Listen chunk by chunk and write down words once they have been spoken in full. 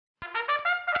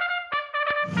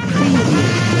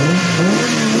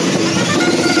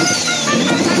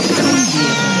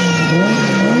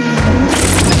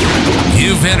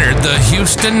You've entered the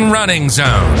Houston Running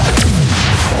Zone,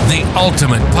 the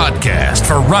ultimate podcast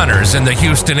for runners in the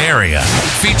Houston area,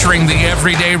 featuring the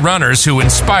everyday runners who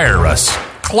inspire us,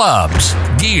 clubs,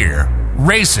 gear,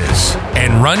 races,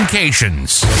 and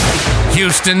runcations.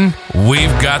 Houston,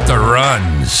 we've got the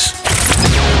runs.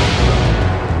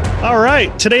 All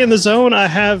right. Today in the zone, I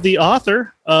have the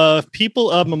author of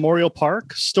People of Memorial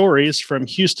Park, Stories from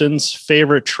Houston's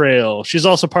Favorite Trail. She's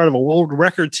also part of a world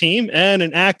record team and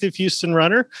an active Houston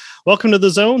runner. Welcome to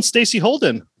the zone, Stacy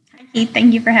Holden. Hi, Keith.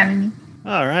 Thank you for having me.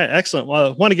 All right. Excellent. Well, I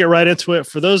want to get right into it.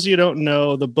 For those of you who don't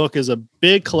know, the book is a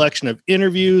big collection of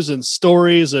interviews and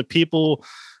stories of people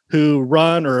who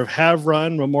run or have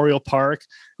run Memorial Park.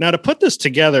 Now, to put this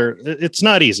together, it's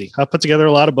not easy. I've put together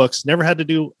a lot of books, never had to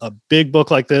do a big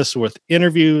book like this with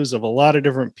interviews of a lot of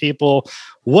different people.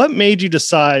 What made you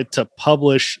decide to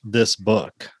publish this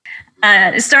book?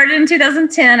 It started in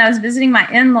 2010. I was visiting my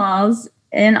in-laws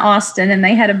in Austin, and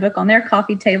they had a book on their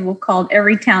coffee table called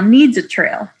Every Town Needs a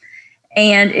Trail.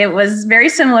 And it was very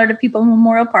similar to People in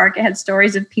Memorial Park. It had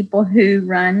stories of people who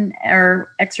run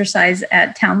or exercise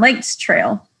at Town Lakes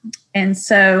Trail. And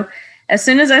so as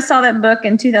soon as I saw that book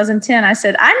in 2010, I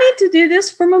said, I need to do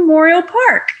this for Memorial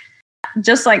Park.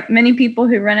 Just like many people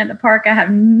who run at the park, I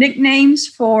have nicknames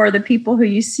for the people who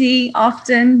you see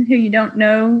often, who you don't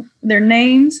know their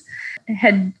names. I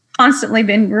had constantly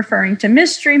been referring to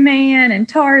Mystery Man and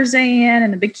Tarzan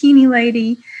and the Bikini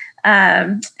Lady.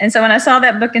 And so when I saw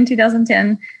that book in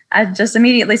 2010, I just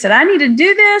immediately said, I need to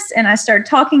do this. And I started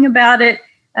talking about it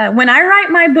when I write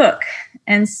my book.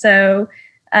 And so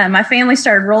my family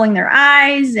started rolling their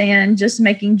eyes and just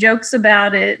making jokes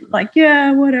about it, like,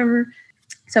 yeah, whatever.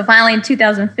 So finally in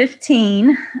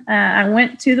 2015, I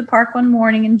went to the park one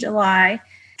morning in July,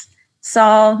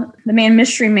 saw the man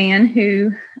Mystery Man,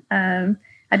 who I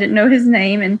didn't know his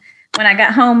name. And when I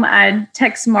got home, I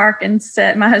text Mark and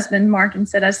said, my husband Mark, and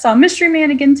said, I saw Mystery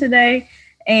Man again today.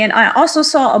 And I also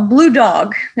saw a blue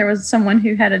dog. There was someone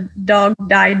who had a dog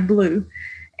dyed blue.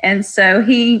 And so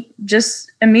he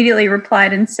just immediately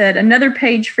replied and said, another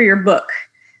page for your book,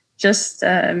 just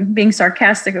being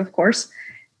sarcastic, of course.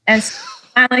 And so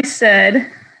I finally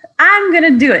said, I'm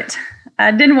going to do it. I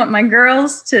didn't want my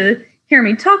girls to hear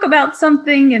me talk about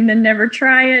something and then never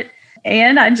try it.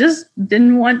 And I just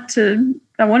didn't want to,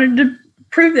 I wanted to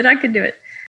prove that I could do it.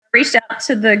 I reached out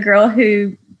to the girl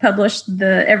who published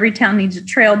the Every Town Needs a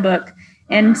Trail book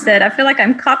and said, I feel like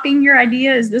I'm copying your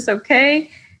idea. Is this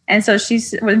okay? And so she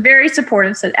was very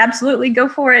supportive, said, absolutely, go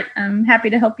for it. I'm happy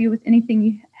to help you with anything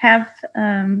you have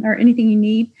or anything you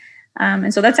need.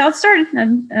 And so that's how it started.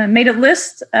 I made a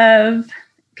list of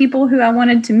people who I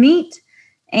wanted to meet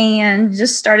and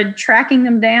just started tracking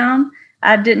them down.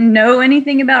 I didn't know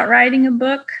anything about writing a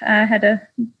book. I had a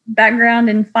background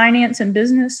in finance and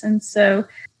business. And so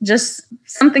just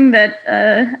something that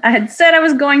I had said I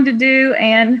was going to do.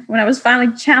 And when I was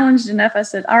finally challenged enough, I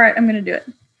said, all right, I'm going to do it.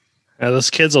 Yeah, those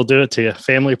kids will do it to you.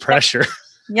 Family pressure.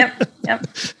 Yep.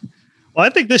 Well,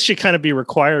 I think this should kind of be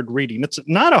required reading. It's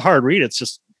not a hard read. It's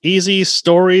just easy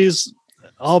stories,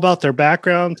 all about their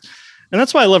background. And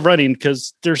that's why I love running,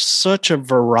 because there's such a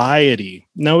variety.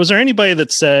 Now, was there anybody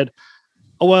that said,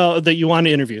 oh, well, that you want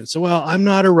to interview? So, well, I'm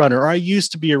not a runner, or I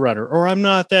used to be a runner, or I'm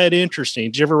not that interesting.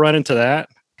 Did you ever run into that?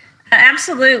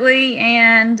 Absolutely.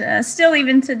 And still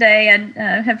even today, I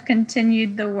have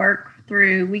continued the work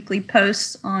through weekly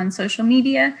posts on social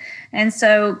media. And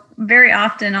so very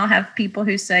often I'll have people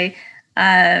who say,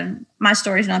 my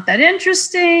story's not that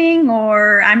interesting,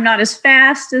 or I'm not as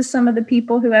fast as some of the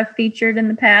people who I've featured in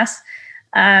the past.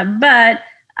 But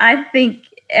I think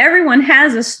everyone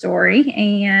has a story.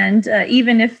 And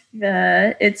even if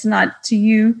it's not to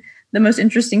you the most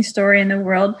interesting story in the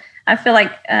world, I feel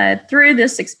like through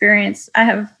this experience, I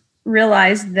have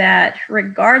realized that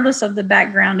regardless of the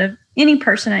background of any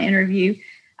person I interview,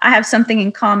 I have something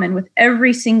in common with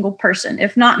every single person,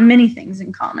 if not many things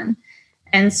in common.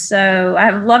 And so I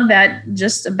have loved that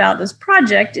just about this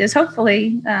project is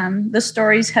hopefully the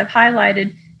stories have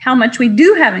highlighted how much we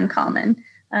do have in common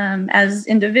as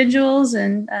individuals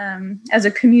and as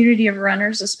a community of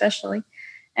runners, especially.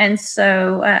 And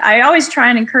so I always try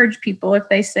and encourage people if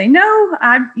they say, no,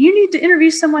 you need to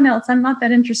interview someone else. I'm not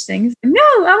that interesting. No,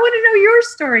 I want to know your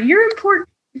story. You're important.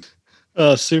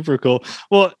 Oh, super cool.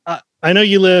 Well, I know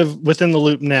you live within the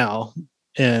loop now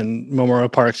in Memorial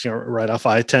Parks, right off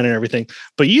I-10 and everything,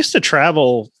 but you used to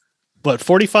travel,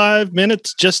 45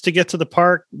 minutes just to get to the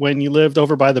park when you lived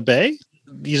over by the bay?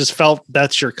 You just felt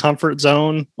that's your comfort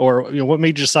zone, or what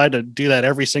made you decide to do that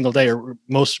every single day, or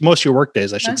most of your work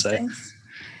days, I should say?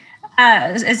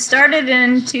 It started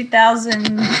in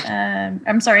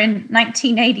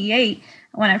 1988.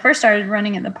 when I first started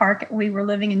running at the park, we were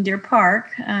living in Deer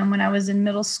Park when I was in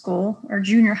middle school, or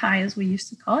junior high as we used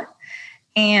to call it,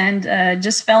 and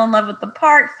just fell in love with the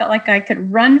park, felt like I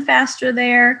could run faster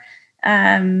there,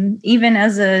 even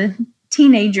as a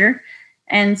teenager.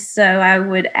 And so I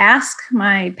would ask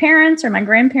my parents or my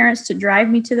grandparents to drive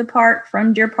me to the park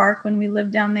from Deer Park when we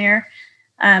lived down there.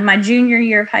 My junior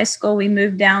year of high school, we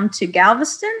moved down to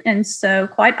Galveston. And so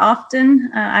quite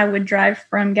often I would drive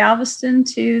from Galveston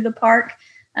to the park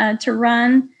to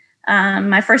run.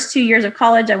 My first 2 years of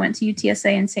college, I went to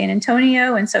UTSA in San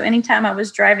Antonio. And so anytime I was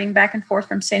driving back and forth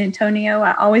from San Antonio,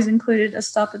 I always included a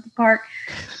stop at the park.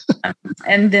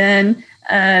 And then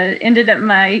ended up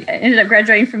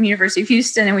graduating from University of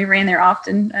Houston, and we ran there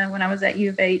often when I was at U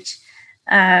of H.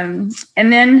 And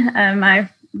then my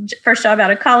first job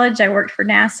out of college, I worked for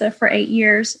NASA for 8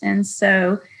 years. And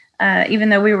so even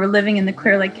though we were living in the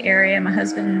Clear Lake area, my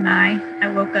husband and I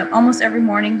woke up almost every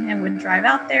morning and would drive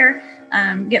out there,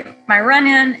 get my run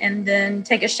in, and then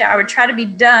take a shower. I would try to be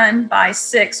done by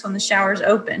 6 when the showers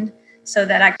opened so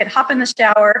that I could hop in the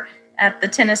shower at the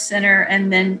tennis center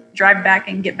and then drive back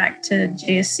and get back to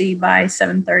JSC by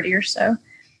 7:30 or so.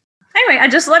 Anyway, I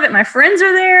just love it. My friends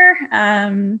are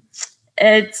there.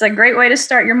 It's a great way to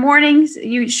start your mornings.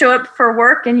 You show up for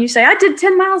work and you say, I did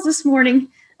 10 miles this morning.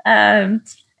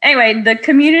 Anyway, the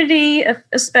community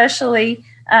especially,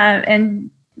 and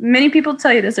many people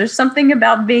tell you this, there's something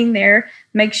about being there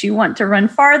makes you want to run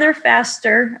farther,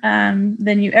 faster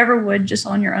than you ever would just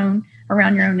on your own,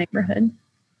 around your own neighborhood.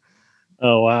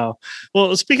 Oh, wow.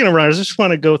 Well, speaking of runners, I just want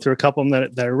to go through a couple of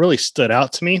them that really stood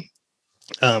out to me.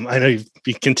 I know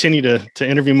you continue to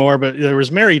interview more, but there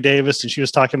was Mary Davis, and she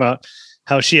was talking about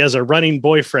how she has a running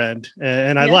boyfriend.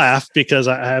 And I laugh because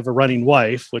I have a running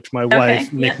wife, which my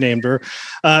wife nicknamed her.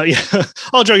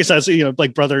 All joking aside,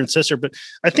 like brother and sister. But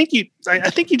I think you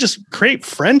just create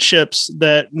friendships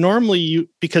that normally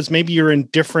because maybe you're in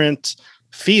different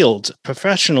fields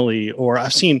professionally, or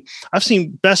I've seen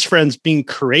best friends being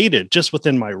created just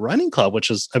within my running club,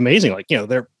 which is amazing. Like,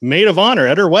 they're maid of honor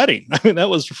at her wedding. I mean, that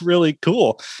was really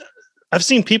cool. I've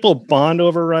seen people bond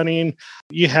over running.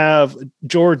 You have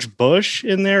George Bush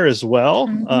in there as well.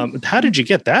 Mm-hmm. How did you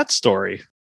get that story?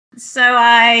 So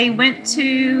I went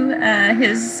to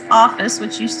his office,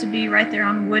 which used to be right there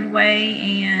on Woodway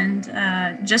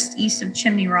and just east of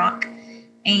Chimney Rock,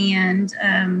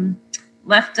 and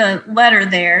left a letter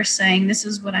there saying, this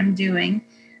is what I'm doing.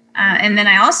 And then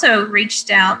I also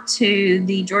reached out to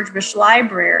the George Bush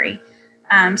Library.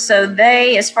 So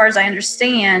they, as far as I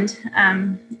understand,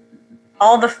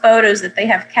 all the photos that they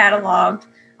have cataloged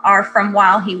are from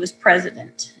while he was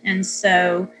president. And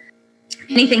so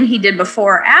anything he did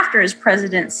before or after his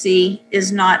presidency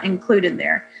is not included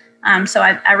there. So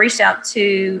I reached out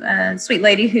to a sweet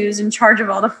lady who's in charge of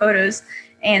all the photos.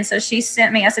 And so she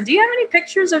sent me, I said, do you have any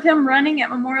pictures of him running at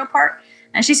Memorial Park?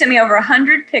 And she sent me over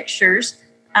 100 pictures,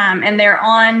 and they're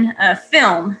on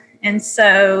film. And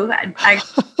so I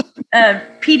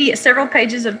PDF, several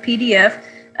pages of PDF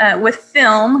with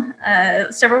film,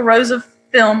 several rows of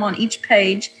film on each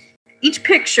page. Each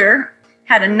picture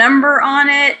had a number on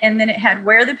it, and then it had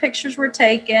where the pictures were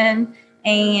taken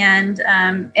and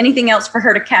anything else for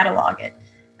her to catalog it.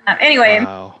 Anyway,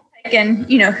 wow. And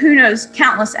who knows,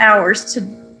 countless hours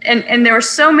and there were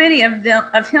so many of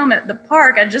him at the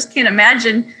park. I just can't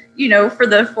imagine, for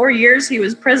the 4 years he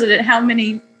was president, how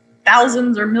many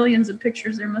thousands or millions of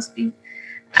pictures there must be.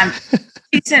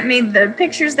 He sent me the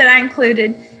pictures that I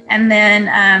included, and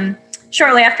then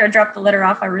shortly after I dropped the letter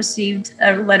off, I received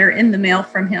a letter in the mail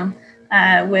from him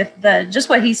with just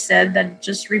what he said, that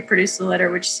just reproduced the letter,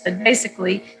 which said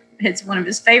basically it's one of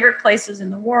his favorite places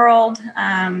in the world.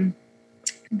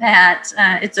 That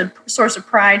it's a source of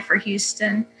pride for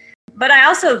Houston. But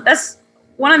that's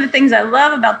one of the things I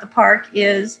love about the park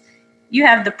is you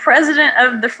have the president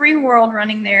of the free world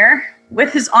running there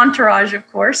with his entourage, of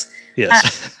course.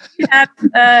 Yes. You have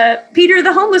Peter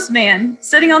the homeless man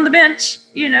sitting on the bench,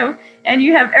 and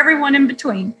you have everyone in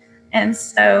between. And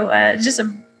so just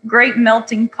a great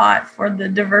melting pot for the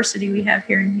diversity we have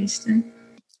here in Houston.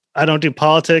 I don't do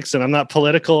politics and I'm not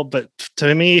political, but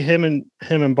to me, him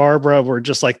and Barbara were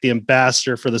just like the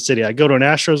ambassador for the city. I go to an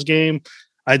Astros game,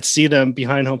 I'd see them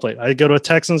behind home plate. I go to a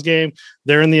Texans game,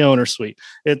 they're in the owner suite.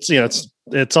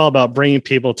 It's all about bringing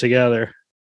people together.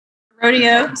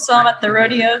 Rodeo, saw him at the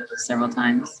rodeo several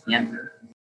times. Yeah.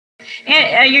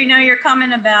 And your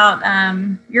comment about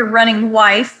your running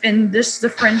wife and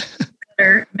the friendship that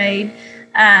are made.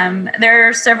 There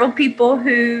are several people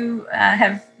who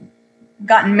have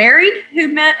gotten married who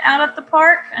met out at the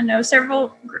park. I know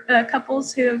several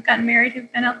couples who have gotten married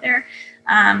who've been out there.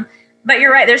 But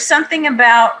you're right. There's something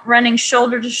about running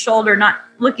shoulder to shoulder, not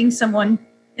looking someone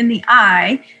in the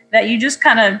eye, that you just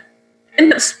kind of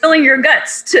end up spilling your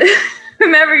guts to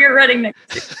whomever you're running next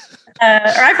to.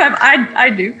 Or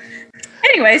I do.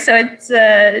 Anyway, so it's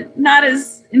not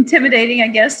as intimidating, I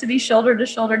guess, to be shoulder to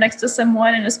shoulder next to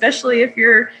someone, and especially if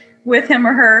you're with him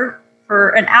or her for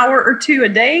an hour or two a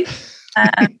day.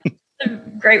 A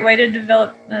great way to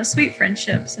develop sweet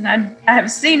friendships. And I have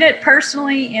seen it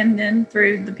personally and then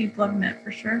through the people I've met,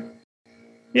 for sure.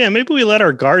 Yeah, maybe we let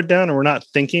our guard down and we're not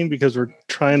thinking because we're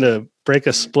trying to break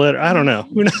a split. I don't know.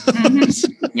 Who knows?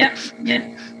 Mm-hmm.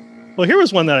 Yep. Well, here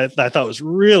was one that I thought was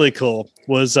really cool,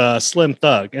 was Slim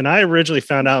Thug. And I originally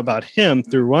found out about him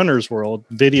through Runner's World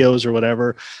videos or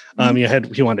whatever.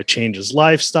 He wanted to change his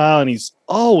lifestyle, and he's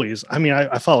always,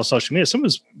 I follow social media. Some of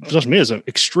his social media is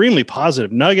extremely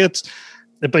positive nuggets,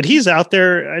 but he's out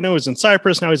there. I know he's in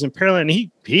Cyprus, now he's in Pearland,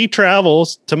 and he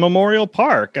travels to Memorial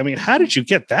Park. I mean, how did you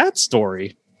get that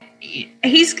story?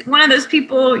 He's one of those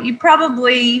people you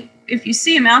probably, if you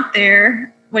see him out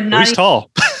there, would not. He's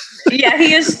tall. Yeah,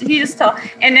 he is tall.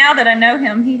 And now that I know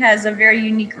him, he has a very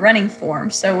unique running form.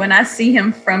 So when I see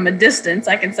him from a distance,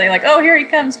 I can say like, oh, here he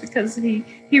comes, because he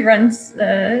runs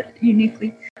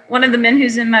uniquely. One of the men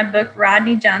who's in my book,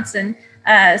 Rodney Johnson,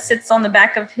 sits on the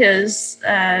back of his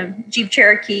Jeep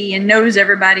Cherokee and knows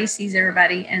everybody, sees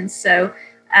everybody. And so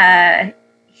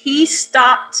he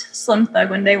stopped Slim Thug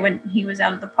one day when he was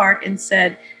out at the park and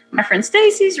said, my friend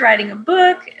Stacy's writing a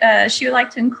book. She would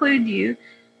like to include you.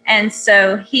 And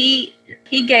so he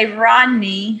gave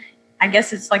Rodney, I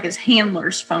guess it's like his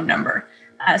handler's phone number.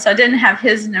 So I didn't have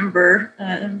his number,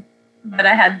 but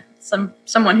I had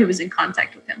someone who was in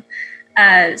contact with him.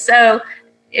 So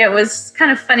it was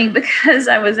kind of funny because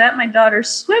I was at my daughter's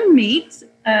swim meet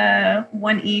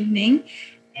one evening,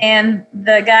 and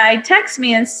the guy texted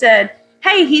me and said,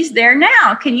 hey, he's there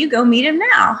now. Can you go meet him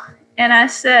now? And I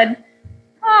said,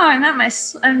 oh, I'm at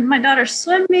my daughter's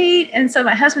swim meet. And so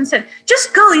my husband said,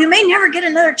 just go. You may never get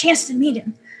another chance to meet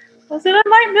him. I said, I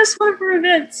might miss one of her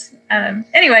events.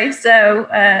 Anyway, so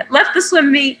left the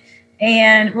swim meet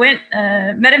and went,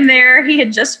 met him there. He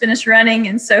had just finished running.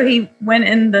 And so he went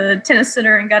in the tennis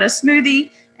center and got a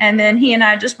smoothie. And then he and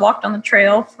I just walked on the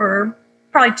trail for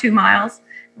probably 2 miles,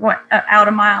 out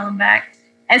a mile and back.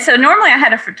 And so normally I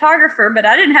had a photographer, but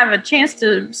I didn't have a chance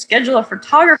to schedule a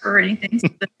photographer or anything. So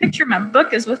the picture in my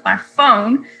book is with my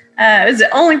phone. It was the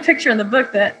only picture in the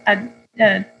book that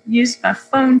I used my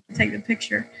phone to take the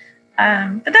picture.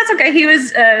 But that's okay. He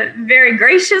was very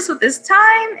gracious with his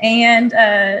time. And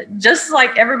just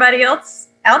like everybody else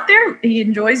out there, he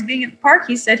enjoys being at the park.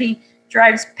 He said he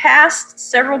drives past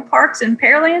several parks in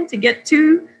Pearland to get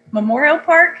to Memorial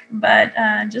Park, but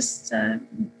just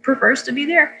prefers to be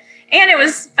there. And it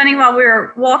was funny, while we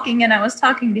were walking and I was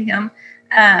talking to him,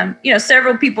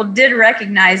 several people did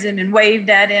recognize him and waved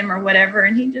at him or whatever.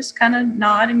 And he just kind of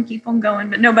nodded and keep on going.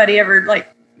 But nobody ever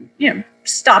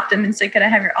stopped him and said, could I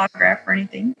have your autograph or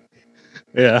anything?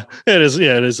 Yeah, it is.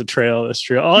 Yeah, it is a trail. It's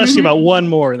true. I'll ask you about one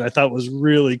more that I thought was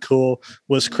really cool.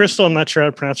 Was Crystal, I'm not sure how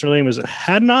to pronounce her name. Was it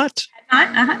Hadnot?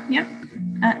 Yep.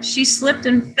 She slipped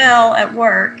and fell at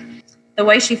work. The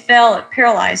way she fell, it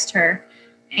paralyzed her.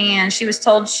 And she was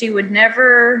told she would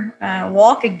never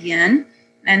walk again.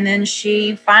 And then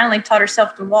she finally taught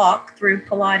herself to walk through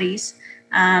Pilates,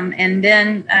 and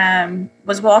then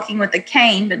was walking with a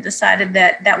cane, but decided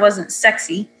that wasn't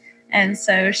sexy. And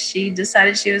so she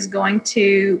decided she was going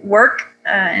to work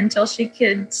until she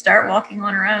could start walking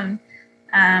on her own,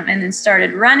 and then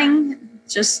started running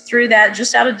just through that,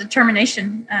 just out of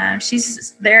determination.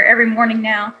 She's there every morning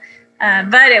now.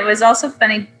 But it was also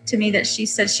funny to me that she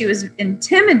said she was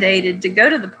intimidated to go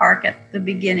to the park at the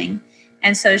beginning.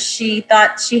 And so she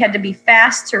thought she had to be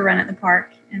fast to run at the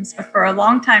park. And so for a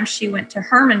long time, she went to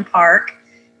Herman Park.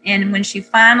 And when she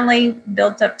finally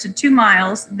built up to 2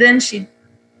 miles, then she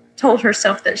told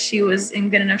herself that she was in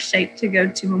good enough shape to go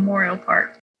to Memorial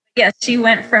Park. Yes, she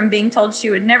went from being told she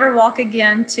would never walk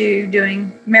again to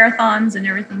doing marathons and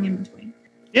everything in between.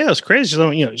 Yeah, it was crazy.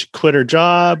 She quit her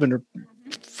job, and her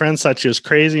friends thought she was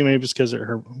crazy. Maybe it's because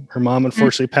her mom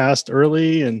unfortunately passed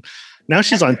early, and now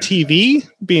she's on TV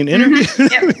being interviewed.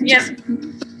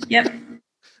 Yep.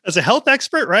 As a health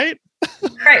expert, right?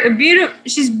 Right.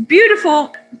 She's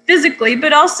beautiful physically,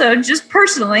 but also just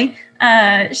personally.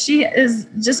 She is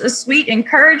just a sweet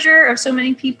encourager of so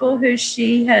many people who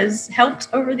she has helped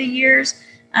over the years,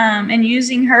 and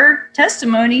using her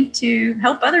testimony to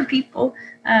help other people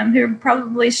who are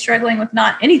probably struggling with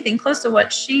not anything close to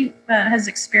what she has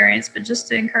experienced, but just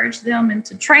to encourage them and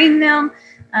to train them,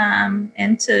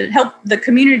 and to help the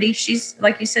community. She's,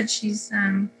 like you said, she's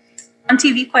on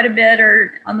TV quite a bit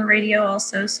or on the radio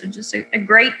also. So just a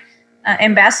great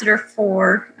ambassador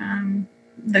for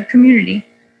the community.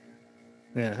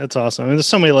 Yeah, that's awesome. And there's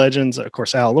so many legends, of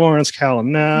course, Al Lawrence, Cal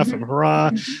and Neff, and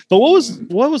Hurrah. But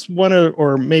what was one of,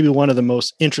 or maybe one of the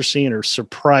most interesting or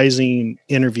surprising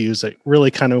interviews that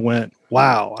really kind of went,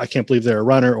 wow, I can't believe they're a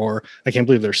runner, or I can't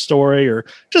believe their story, or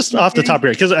just off the top of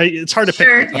your head, because it's hard to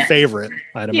pick a favorite,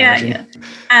 I'd imagine.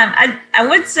 Yeah. I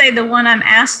would say the one I'm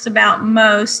asked about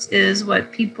most is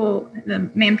what the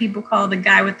man people call the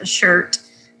guy with the shirt,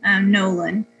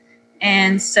 Nolan.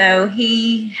 And so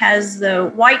he has the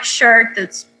white shirt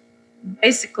that's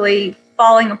basically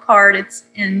falling apart. It's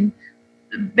in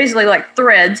basically like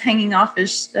threads hanging off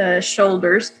his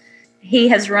shoulders. He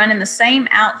has run in the same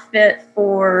outfit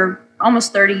for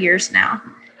almost 30 years now.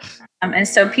 And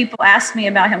so people ask me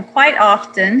about him quite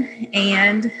often.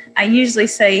 And I usually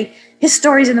say, his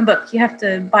story's in the book. You have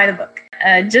to buy the book.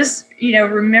 Just,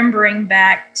 remembering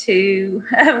back to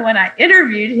when I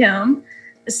interviewed him,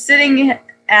 sitting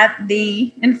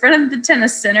in front of the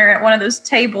tennis center at one of those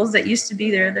tables that used to be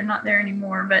there. They're not there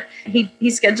anymore, but he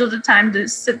scheduled a time to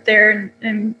sit there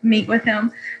and meet with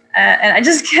him. And I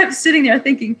just kept sitting there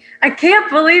thinking, I can't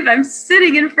believe I'm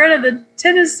sitting in front of the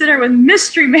tennis center with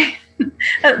Mystery Man.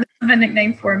 That's a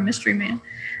nickname for him, Mystery Man.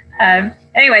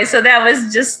 Anyway, so that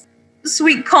was just a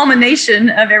sweet culmination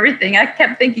of everything. I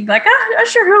kept thinking I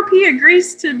sure hope he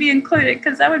agrees to be included,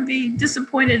 because I would be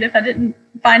disappointed if I didn't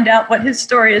find out what his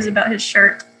story is about his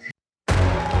shirt.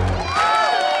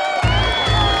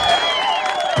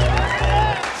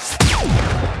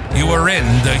 You are in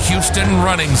the Houston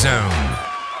running zone.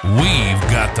 We've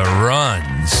got the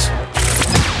runs.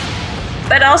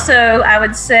 But also, I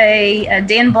would say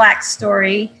Dan Black's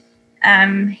story.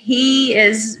 He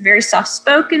is a very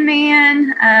soft-spoken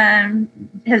man,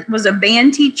 was a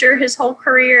band teacher his whole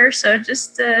career, so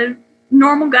just a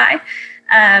normal guy.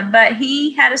 But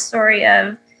he had a story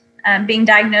of being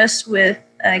diagnosed with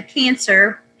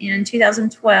cancer in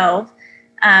 2012.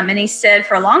 And he said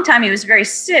for a long time he was very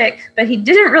sick, but he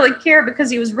didn't really care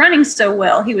because he was running so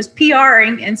well. He was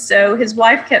PRing, and so his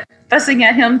wife kept fussing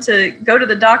at him to go to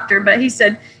the doctor, but he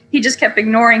said he just kept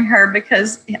ignoring her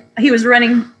because he was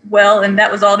running well, and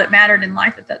that was all that mattered in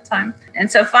life at that time.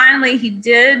 And so finally he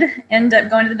did end up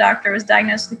going to the doctor, was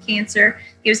diagnosed with cancer.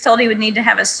 He was told he would need to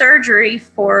have a surgery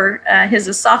for his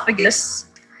esophagus.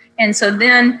 And so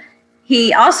then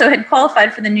he also had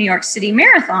qualified for the New York City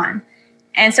Marathon.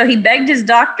 And so he begged his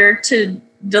doctor to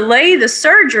delay the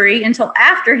surgery until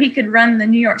after he could run the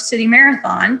New York City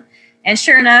Marathon. And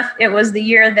sure enough, it was the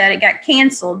year that it got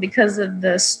canceled because of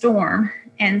the storm.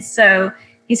 And so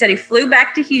he said he flew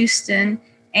back to Houston,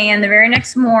 and the very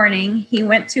next morning he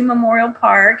went to Memorial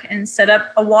Park and set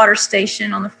up a water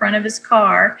station on the front of his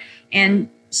car and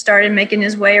started making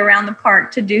his way around the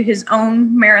park to do his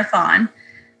own marathon.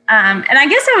 And I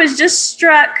guess I was just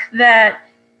struck that,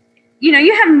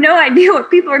 you have no idea what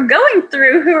people are going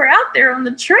through who are out there on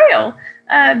the trail.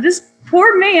 This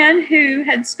poor man who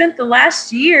had spent the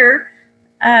last year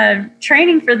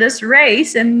training for this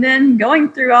race and then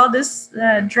going through all this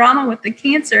drama with the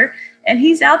cancer, and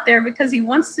he's out there because he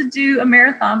wants to do a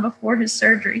marathon before his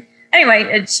surgery. Anyway,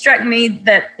 it struck me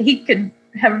that he could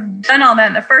have done all that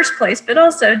in the first place, but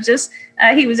also just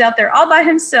he was out there all by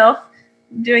himself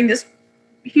doing this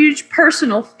huge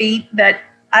personal feat that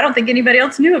I don't think anybody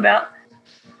else knew about.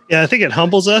 Yeah, I think it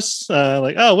humbles us.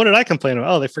 Oh, what did I complain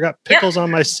about? Oh, they forgot pickles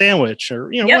on my sandwich, or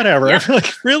whatever. Yep.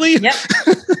 Like, really? Yep.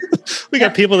 We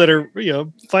got people that are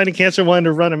fighting cancer, wanting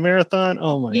to run a marathon.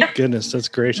 Oh my goodness, that's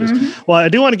gracious. Mm-hmm. Well, I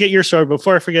do want to get your story.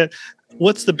 Before I forget,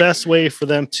 what's the best way for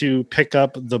them to pick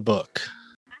up the book?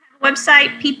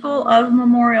 Website,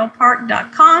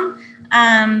 peopleofmemorialpark.com.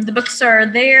 The books are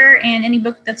there, and any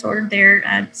book that's ordered there,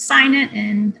 I'd sign it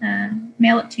and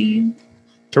mail it to you.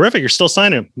 Terrific. You're still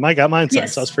signing them. I got mine signed,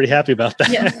 so I was pretty happy about that.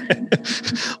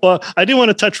 Yes. Well, I do want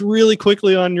to touch really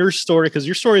quickly on your story, because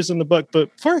your story is in the book.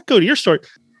 But before I go to your story,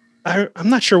 I'm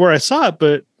not sure where I saw it,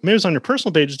 but maybe it was on your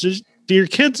personal page. Do your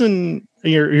kids and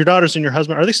your daughters and your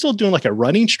husband, are they still doing like a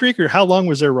running streak, or how long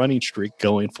was their running streak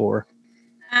going for?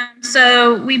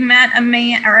 So we met a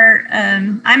man,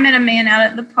 I met a man out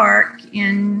at the park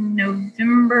in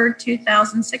November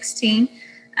 2016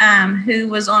 who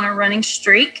was on a running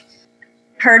streak.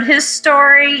 Heard his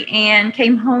story and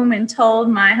came home and told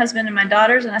my husband and my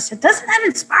daughters. And I said, doesn't that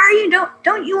inspire you?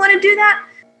 Don't you want to do that?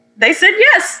 They said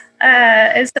yes.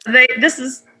 And so this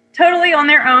is totally on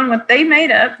their own, what they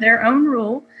made up, their own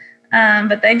rule.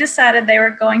 But they decided they were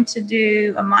going to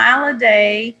do a mile a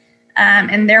day.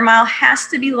 And their mile has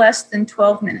to be less than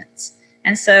 12 minutes.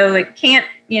 And so it can't,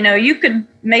 you could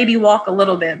maybe walk a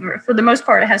little bit, but for the most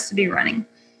part, it has to be running.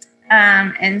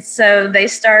 And so they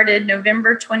started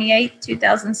November 28th,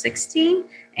 2016,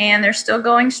 and they're still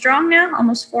going strong now,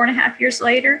 almost 4.5 years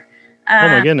later. Oh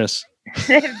my goodness.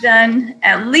 They've done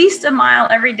at least a mile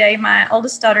every day. My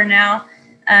oldest daughter now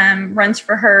runs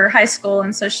for her high school,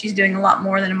 and so she's doing a lot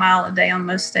more than a mile a day on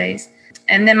most days.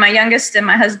 And then my youngest and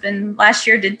my husband last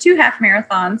year did 2 half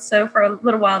marathons. So for a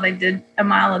little while, they did a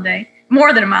mile a day,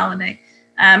 more than a mile a day.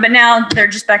 But now they're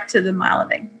just back to the mile a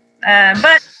day.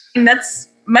 But that's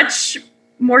much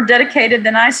more dedicated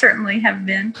than I certainly have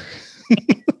been.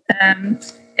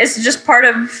 It's just part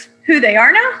of who they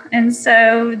are now. And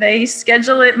so they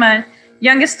schedule it. My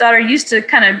youngest daughter used to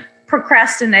kind of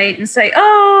procrastinate and say,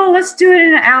 oh, let's do it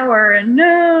in an hour. And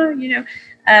no,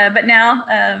 but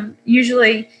now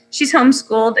usually she's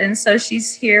homeschooled. And so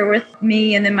she's here with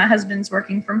me. And then my husband's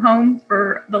working from home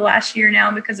for the last year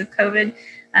now because of COVID.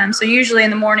 So usually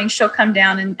in the morning, she'll come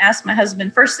down and ask my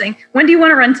husband first thing, when do you want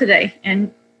to run today?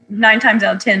 And 9 times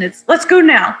out of 10, it's let's go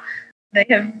now. They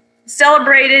have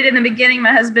celebrated in the beginning.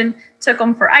 My husband took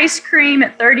them for ice cream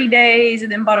at 30 days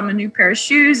and then bought them a new pair of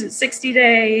shoes at 60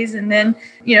 days. And then,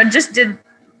 just did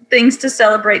things to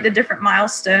celebrate the different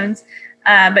milestones.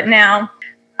 But now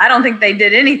I don't think they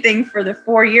did anything for the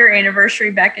 4-year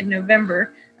anniversary back in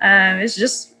November. It's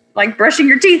just like brushing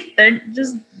your teeth. They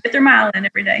just get their mile in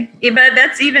every day. Yeah, but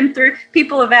that's even through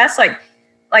people have asked like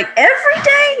every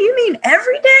day? You mean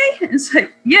every day? It's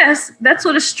like, yes, that's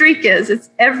what a streak is. It's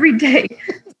every day.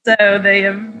 So they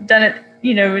have done it,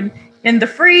 in the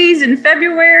freeze in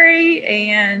February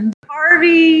and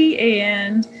Harvey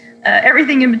and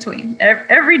everything in between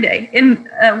every day. In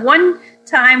one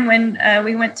time when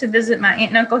we went to visit my aunt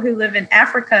and uncle who live in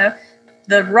Africa,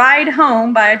 the ride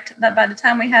home by the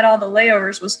time we had all the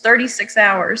layovers was 36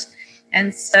 hours.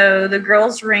 And so the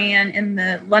girls ran in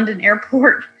the London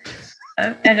airport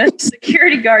and a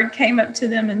security guard came up to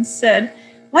them and said,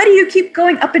 why do you keep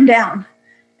going up and down?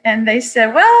 And they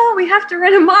said, well, we have to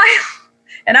run a mile.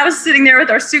 And I was sitting there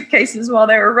with our suitcases while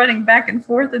they were running back and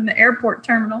forth in the airport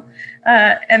terminal.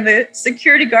 And the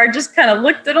security guard just kind of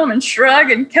looked at them and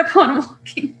shrugged and kept on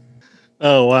walking.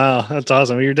 Oh, wow. That's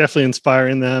awesome. You're definitely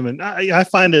inspiring them. And I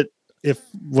find it,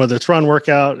 whether it's run,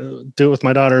 workout, do it with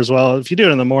my daughter as well. If you do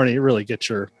it in the morning, it really gets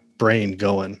your brain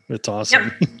going. It's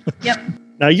awesome. Yep.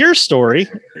 Now, your story,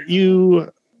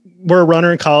 you were a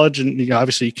runner in college and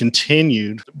obviously you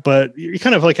continued, but you're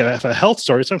kind of like a health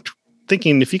story. So I'm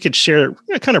thinking if you could share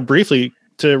kind of briefly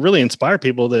to really inspire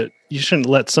people that you shouldn't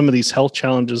let some of these health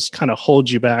challenges kind of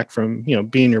hold you back from,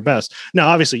 being your best. Now,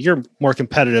 obviously you're more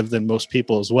competitive than most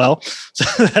people as well. So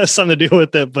that has something to do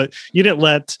with it, but you didn't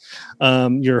let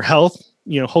your health,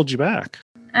 hold you back.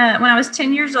 When I was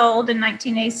 10 years old in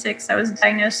 1986, I was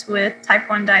diagnosed with type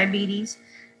 1 diabetes.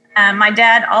 My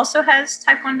dad also has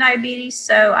type 1 diabetes,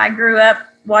 so I grew up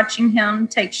watching him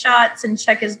take shots and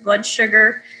check his blood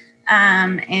sugar.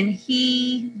 And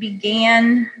he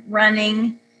began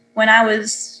running when I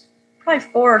was probably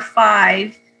 4 or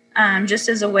 5, just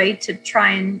as a way to try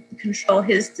and control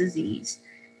his disease.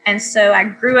 And so I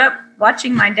grew up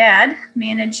watching my dad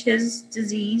manage his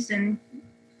disease and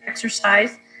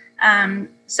exercise.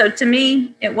 So to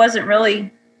me, it wasn't a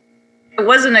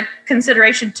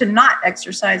consideration to not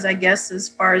exercise, I guess, as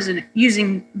far as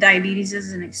using diabetes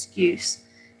as an excuse.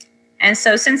 And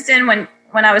so since then, when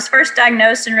I was first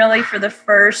diagnosed and really for the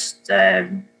first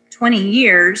 20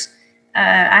 years,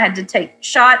 I had to take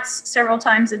shots several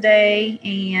times a day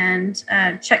and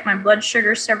check my blood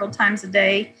sugar several times a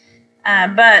day.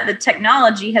 But the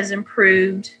technology has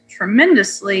improved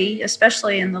tremendously,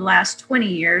 especially in the last 20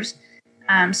 years.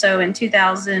 So in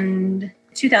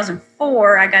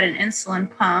 2004, I got an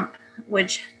insulin pump,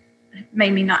 which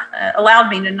allowed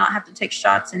me to not have to take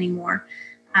shots anymore.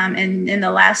 And in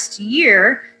the last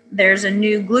year, there's a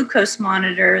new glucose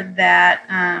monitor that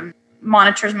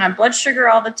monitors my blood sugar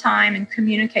all the time and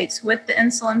communicates with the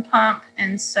insulin pump.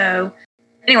 And so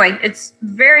anyway, it's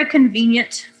very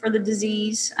convenient for the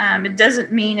disease. It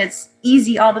doesn't mean it's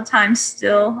easy all the time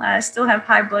still. I still have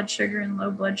high blood sugar and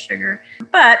low blood sugar.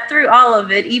 But through all of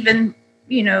it, even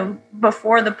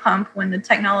before the pump, when the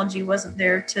technology wasn't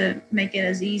there to make it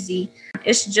as easy,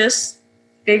 it's just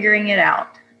figuring it out.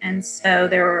 And so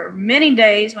there were many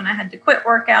days when I had to quit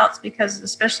workouts because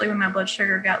especially when my blood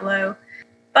sugar got low.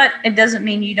 But it doesn't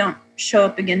mean you don't show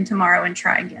up again tomorrow and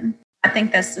try again. I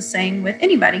think that's the same with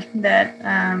anybody, that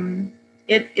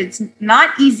it's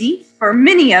not easy for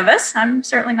many of us. I'm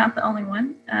certainly not the only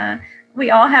one. We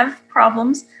all have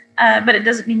problems, but it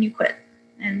doesn't mean you quit.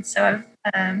 And so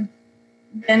I've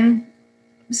been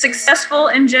successful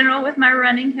in general with my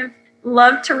running, have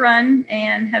loved to run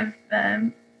and have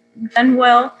done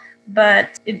well,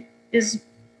 but it is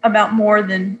about more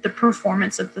than the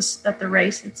performance of the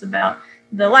race. It's about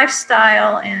the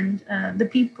lifestyle and the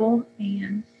people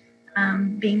and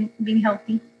being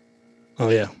healthy. Oh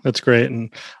yeah, that's great.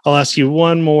 And I'll ask you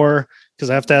one more because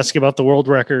I have to ask you about the world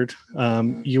record.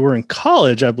 You were in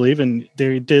college, I believe, and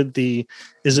they did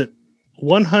is it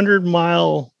 100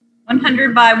 mile?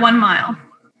 100 by 1 mile.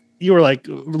 You were like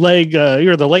you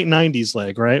were the late 90s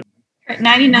leg, right?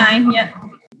 99, yeah.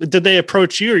 Did they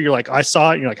approach you or you're like, I saw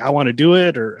it and you're like, I want to do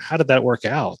it? Or how did that work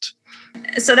out?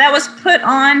 So that was put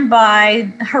on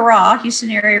by HARA, Houston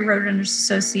Area Road Runners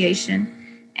Association.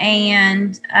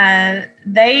 And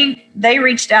they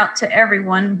reached out to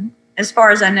everyone, as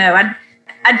far as I know.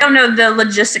 I don't know the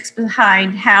logistics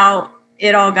behind how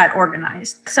it all got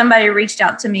organized. Somebody reached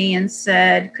out to me and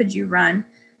said, could you run?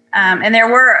 And there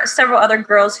were several other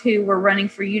girls who were running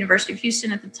for University of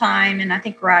Houston at the time, and I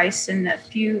think Rice, and a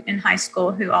few in high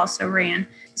school who also ran.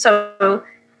 So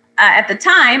at the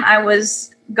time, I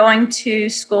was going to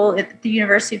school at the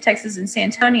University of Texas in San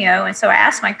Antonio. And so I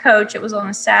asked my coach, it was on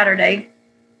a Saturday.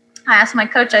 I asked my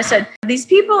coach, I said, these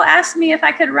people asked me if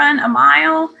I could run a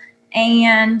mile,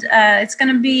 and it's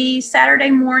going to be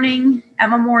Saturday morning at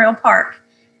Memorial Park.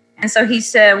 And so he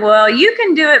said, well, you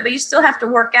can do it, but you still have to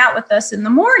work out with us in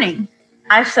the morning.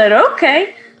 I said,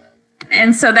 okay.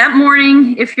 And so that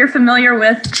morning, if you're familiar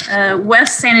with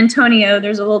West San Antonio,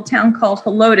 there's a little town called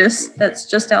Helotes that's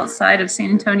just outside of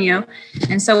San Antonio.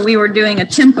 And so we were doing a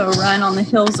tempo run on the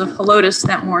hills of Helotes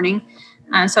that morning.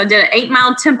 So I did an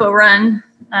 8-mile tempo run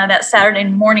that Saturday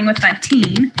morning with my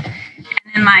team.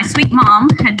 And then my sweet mom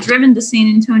had driven to San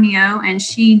Antonio, and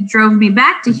she drove me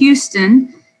back to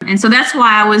Houston. And so that's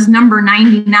why I was number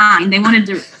 99. They wanted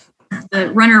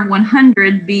the runner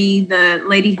 100 be the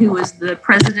lady who was the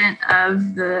president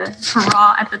of the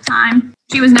hurrah at the time.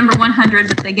 She was number 100,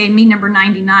 but they gave me number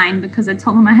 99 because I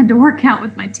told them I had to work out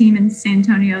with my team in San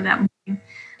Antonio that morning.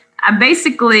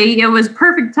 It was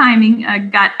perfect timing. I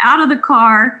got out of the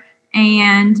car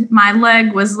and my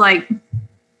leg was like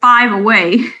 5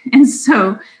 away. And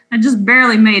so I just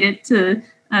barely made it to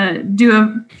do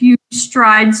a few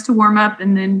strides to warm up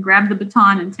and then grab the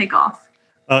baton and take off.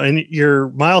 And your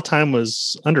mile time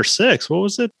was under 6. What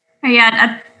was it? Yeah,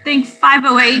 I think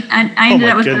 5:08. I ended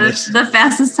up with the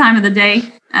fastest time of the day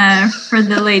for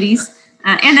the ladies.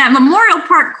 And that Memorial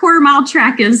Park quarter-mile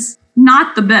track is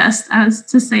not the best,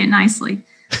 to say it nicely.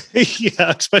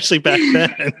 Yeah, especially back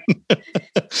then.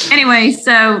 Anyway,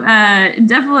 so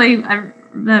definitely I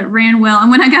ran well. And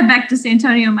when I got back to San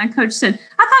Antonio, my coach said,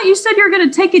 I thought you said you were going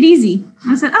to take it easy.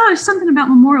 I said, there's something about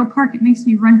Memorial Park. It makes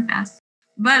me run fast.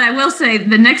 But I will say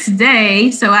the next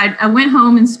day, so I went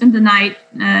home and spent the night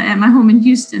at my home in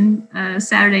Houston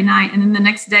Saturday night. And then the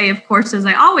next day, of course, as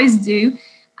I always do,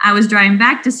 I was driving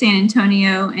back to San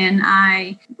Antonio, and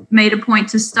I made a point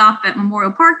to stop at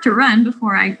Memorial Park to run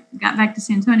before I got back to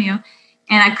San Antonio.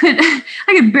 And I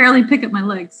could barely pick up my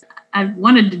legs. I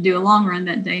wanted to do a long run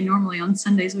that day. Normally on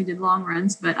Sundays we did long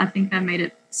runs, but I think I made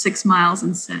it 6 miles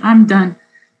and said, I'm done.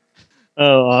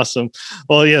 Oh, awesome.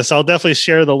 Well, yes, I'll definitely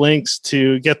share the links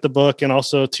to get the book and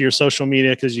also to your social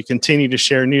media because you continue to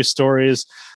share new stories.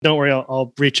 Don't worry,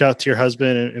 I'll reach out to your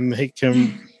husband and make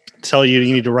him tell you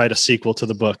need to write a sequel to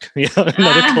the book. Yeah,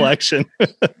 another collection.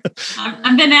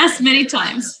 I've been asked many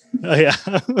times. Oh, yeah.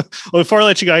 Well, before I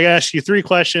let you go, I ask you 3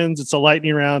 questions. It's a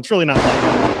lightning round. It's really not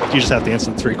lightning. You just have to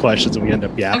answer the 3 questions and we end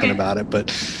up yapping about it. But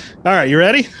all right, you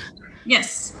ready?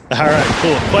 Yes. All right,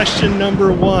 cool. Question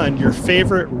number 1, your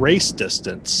favorite race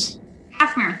distance?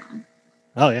 Half marathon.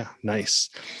 Oh, yeah. Nice.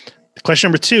 Question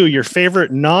number 2, your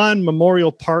favorite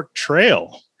non-Memorial Park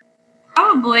trail?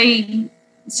 Probably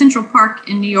Central Park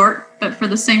in New York, but for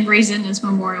the same reason as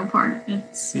Memorial Park.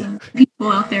 It's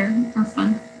people out there are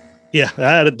fun. Yeah,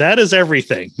 that is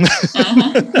everything.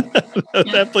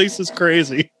 That place is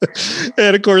crazy.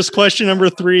 And of course, question number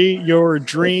 3, your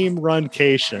dream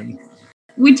runcation.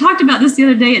 We talked about this the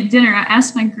other day at dinner. I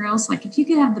asked my girls, like, if you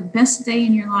could have the best day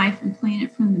in your life and plan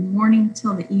it from the morning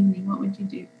till the evening, what would you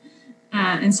do?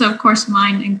 And so, of course,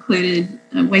 mine included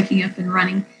waking up and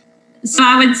running. So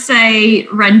I would say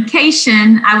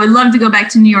runcation. I would love to go back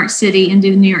to New York City and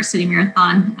do the New York City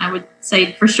Marathon. I would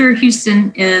say for sure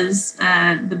Houston is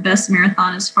the best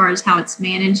marathon as far as how it's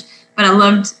managed. But I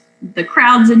loved the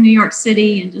crowds in New York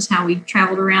City and just how we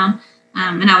traveled around.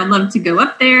 And I would love to go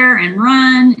up there and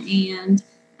run and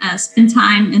spend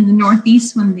time in the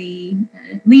Northeast when the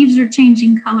leaves are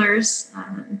changing colors.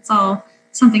 It's all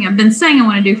something I've been saying I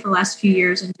want to do for the last few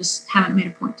years and just haven't made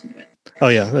a point to do it. Oh,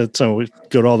 yeah. So we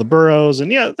go to all the boroughs.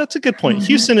 And yeah, that's a good point. Mm-hmm.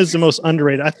 Houston is the most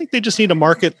underrated. I think they just need to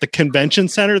market the convention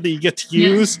center that you get to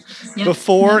use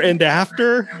before and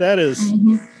after. That is,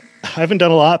 I haven't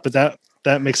done a lot, but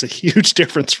that makes a huge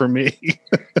difference for me.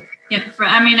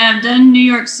 I've done New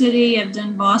York City, I've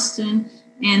done Boston,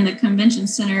 and the convention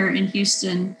center in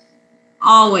Houston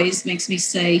always makes me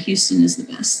say Houston is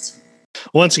the best.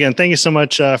 Once again, thank you so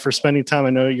much for spending time.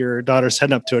 I know your daughter's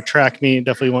heading up to a track meet.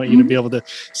 Definitely want you to be able to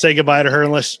say goodbye to her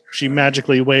unless she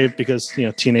magically waved because,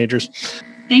 teenagers.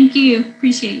 Thank you.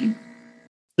 Appreciate you.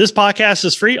 This podcast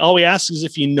is free. All we ask is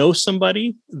if you know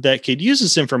somebody that could use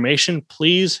this information,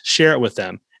 please share it with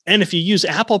them. And if you use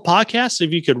Apple Podcasts,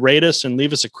 if you could rate us and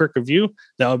leave us a quick review,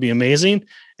 that would be amazing.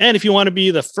 And if you want to be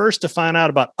the first to find out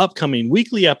about upcoming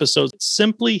weekly episodes,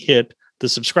 simply hit the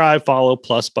subscribe, follow,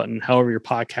 plus button, however your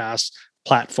podcast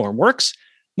platform works.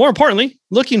 More importantly,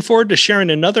 looking forward to sharing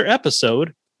another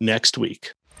episode next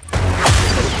week.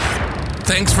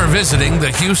 Thanks for visiting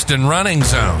the Houston Running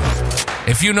Zone.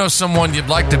 If you know someone you'd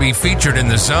like to be featured in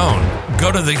the zone,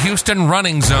 go to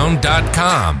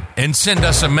thehoustonrunningzone.com and send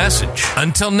us a message.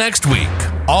 Until next week,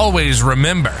 always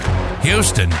remember,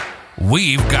 Houston,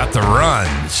 we've got the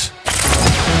runs.